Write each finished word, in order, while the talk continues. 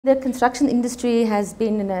The construction industry has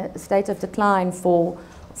been in a state of decline for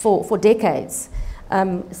decades.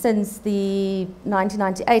 Since the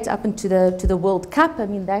 1998 up into the World Cup. I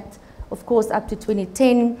mean, that, of course, up to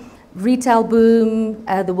 2010, retail boom,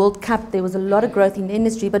 the World Cup, there was a lot of growth in the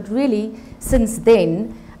industry, but really, since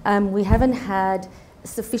then, we haven't had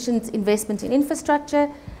sufficient investment in infrastructure.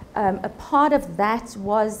 A part of that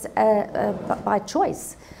was by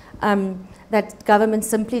choice. That government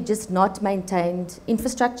simply just not maintained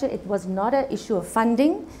infrastructure. It was not an issue of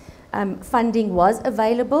funding. Funding was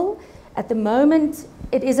available. At the moment,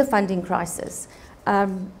 it is a funding crisis,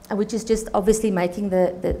 which is just obviously making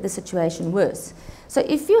the situation worse. So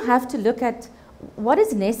if you have to look at what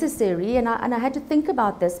is necessary, and I had to think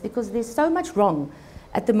about this because there's so much wrong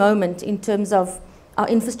at the moment in terms of our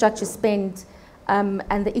infrastructure spend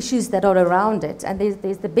and the issues that are around it. And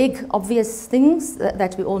there's the big obvious things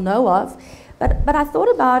that we all know of. But I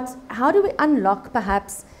thought about how do we unlock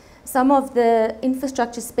perhaps some of the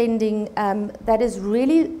infrastructure spending that is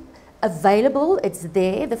really available, it's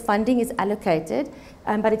there, the funding is allocated,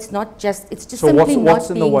 but it's just so simply what's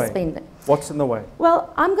not in the being way? spent. What's in the way?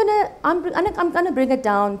 Well, I'm gonna bring it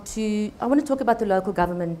down to, I want to talk about the local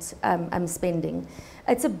government spending.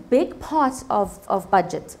 It's a big part of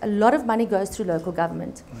budget. A lot of money goes through local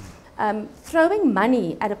government. Throwing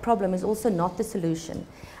money at a problem is also not the solution.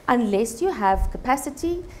 Unless you have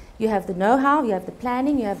capacity, you have the know-how, you have the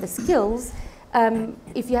planning, you have the skills.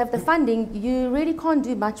 If you have the funding, you really can't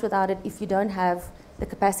do much without it if you don't have the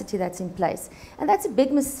capacity that's in place. And that's a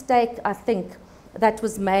big mistake, I think, that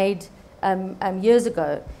was made years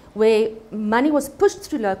ago, where money was pushed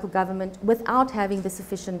through local government without having the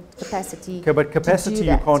sufficient capacity. Okay, but capacity, to do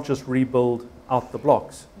you that. can't just rebuild out the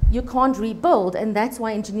blocks. You can't rebuild, and that's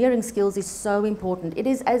why engineering skills is so important. It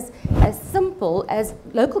is as simple as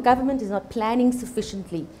local government is not planning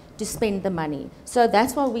sufficiently to spend the money. So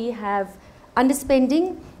that's why we have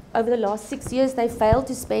underspending. Over the last 6 years, they failed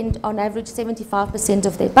to spend on average 75%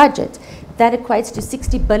 of their budget. That equates to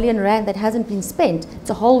 60 billion rand that hasn't been spent. It's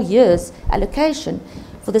a whole year's allocation,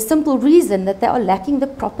 for the simple reason that they are lacking the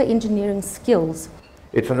proper engineering skills.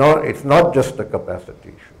 It's not just a capacity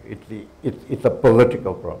issue. It's a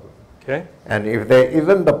political problem. Okay. And if there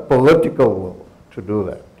isn't the political will to do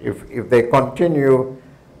that, if they continue,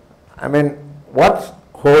 I mean, what's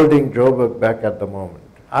holding Joburg back at the moment?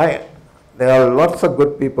 There are lots of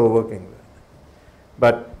good people working there.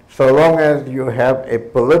 But so long as you have a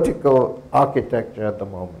political architecture at the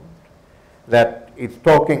moment that is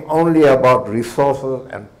talking only about resources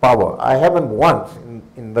and power. I haven't once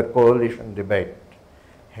in the coalition debate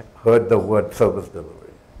heard the word service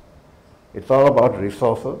delivery. It's all about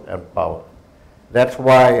resources and power. That's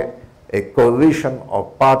why a coalition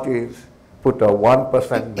of parties put a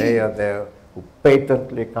 1% mayor there who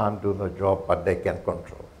patently can't do the job, but they can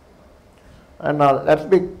control. And let's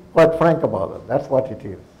be quite frank about it. That's what it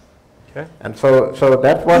is. Okay. And so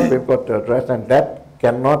that's what we've got to address, and that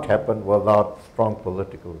cannot happen without strong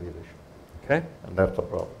political leadership. Okay. And that's the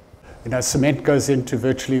problem. You know, cement goes into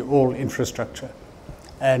virtually all infrastructure.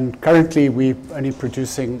 And currently we're only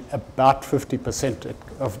producing about 50%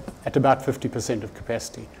 at about 50% of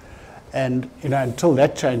capacity. And you know, until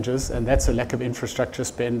that changes, and that's a lack of infrastructure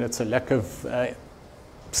spend, it's a lack of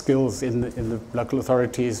skills in the local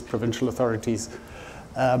authorities, provincial authorities.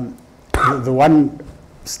 The one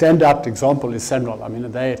standout example is Sanral. I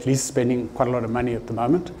mean, they're at least spending quite a lot of money at the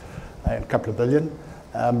moment, a couple of billion,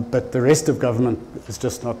 but the rest of government is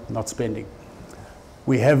just not spending.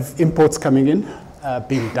 We have imports coming in,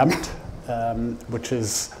 being dumped, which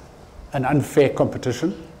is an unfair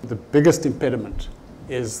competition. The biggest impediment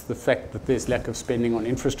is the fact that there's lack of spending on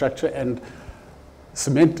infrastructure, and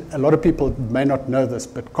cement, a lot of people may not know this,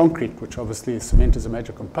 but concrete, which obviously cement is a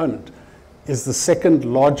major component, is the second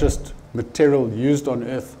largest material used on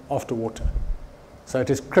earth after water. So it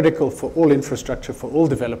is critical for all infrastructure, for all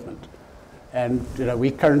development. And you know,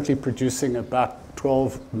 we're currently producing about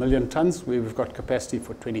 12 million tons. We've got capacity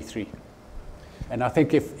for 23. And I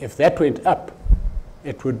think if that went up,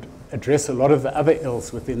 it would address a lot of the other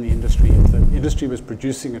ills within the industry. If the industry was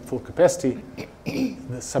producing at full capacity,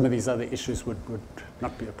 some of these other issues would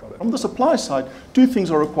not be a problem. On the supply side, two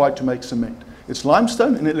things are required to make cement. It's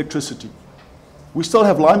limestone and electricity. We still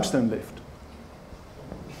have limestone left.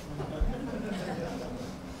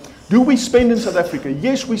 Do we spend in South Africa?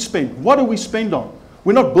 Yes, we spend. What do we spend on?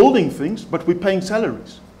 We're not building things, but we're paying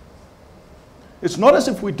salaries. It's not as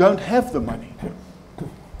if we don't have the money.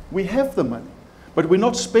 We have the money, but we're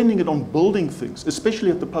not spending it on building things, especially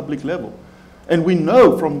at the public level. And we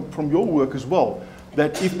know from your work as well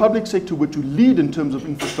that if public sector were to lead in terms of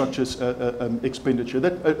infrastructure expenditure,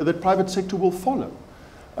 that private sector will follow.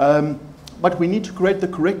 But we need to create the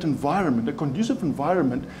correct environment, a conducive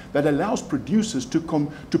environment that allows producers to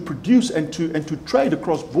produce and to trade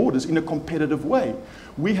across borders in a competitive way.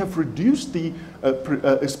 We have reduced the,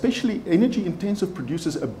 especially energy-intensive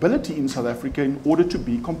producers' ability in South Africa in order to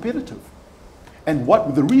be competitive. And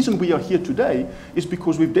the reason we are here today is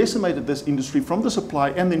because we've decimated this industry from the supply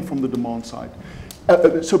and then from the demand side.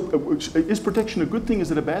 Is protection a good thing? Is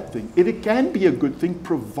it a bad thing? It can be a good thing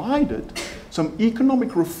provided some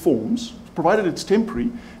economic reforms, provided it's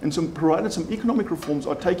temporary, and provided some economic reforms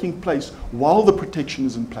are taking place while the protection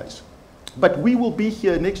is in place. But we will be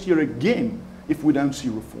here next year again if we don't see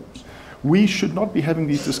reforms. We should not be having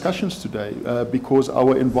these discussions today because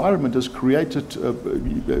our environment has created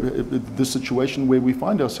the situation where we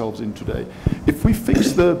find ourselves in today. If we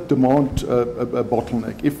fix the demand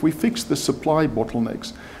bottleneck, if we fix the supply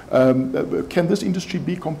bottlenecks, can this industry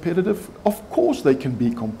be competitive? Of course they can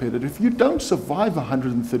be competitive. You don't survive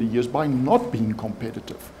 130 years by not being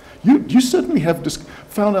competitive. You certainly have just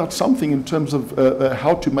found out something in terms of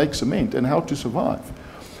how to make cement and how to survive.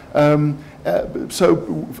 So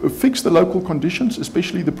fix the local conditions,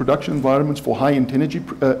 especially the production environments for high-end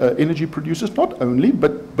energy producers, not only,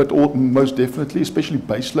 but most definitely, especially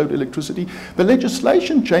baseload electricity. The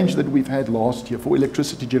legislation change that we've had last year for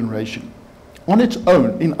electricity generation, on its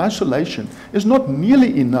own, in isolation, is not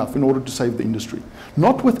nearly enough in order to save the industry.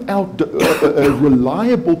 Not without a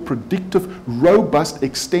reliable, predictive, robust,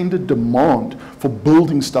 extended demand for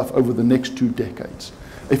building stuff over the next 2 decades.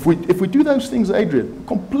 If we do those things, Adrian,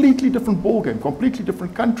 completely different ballgame, completely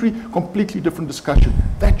different country, completely different discussion.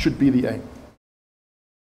 That should be the aim.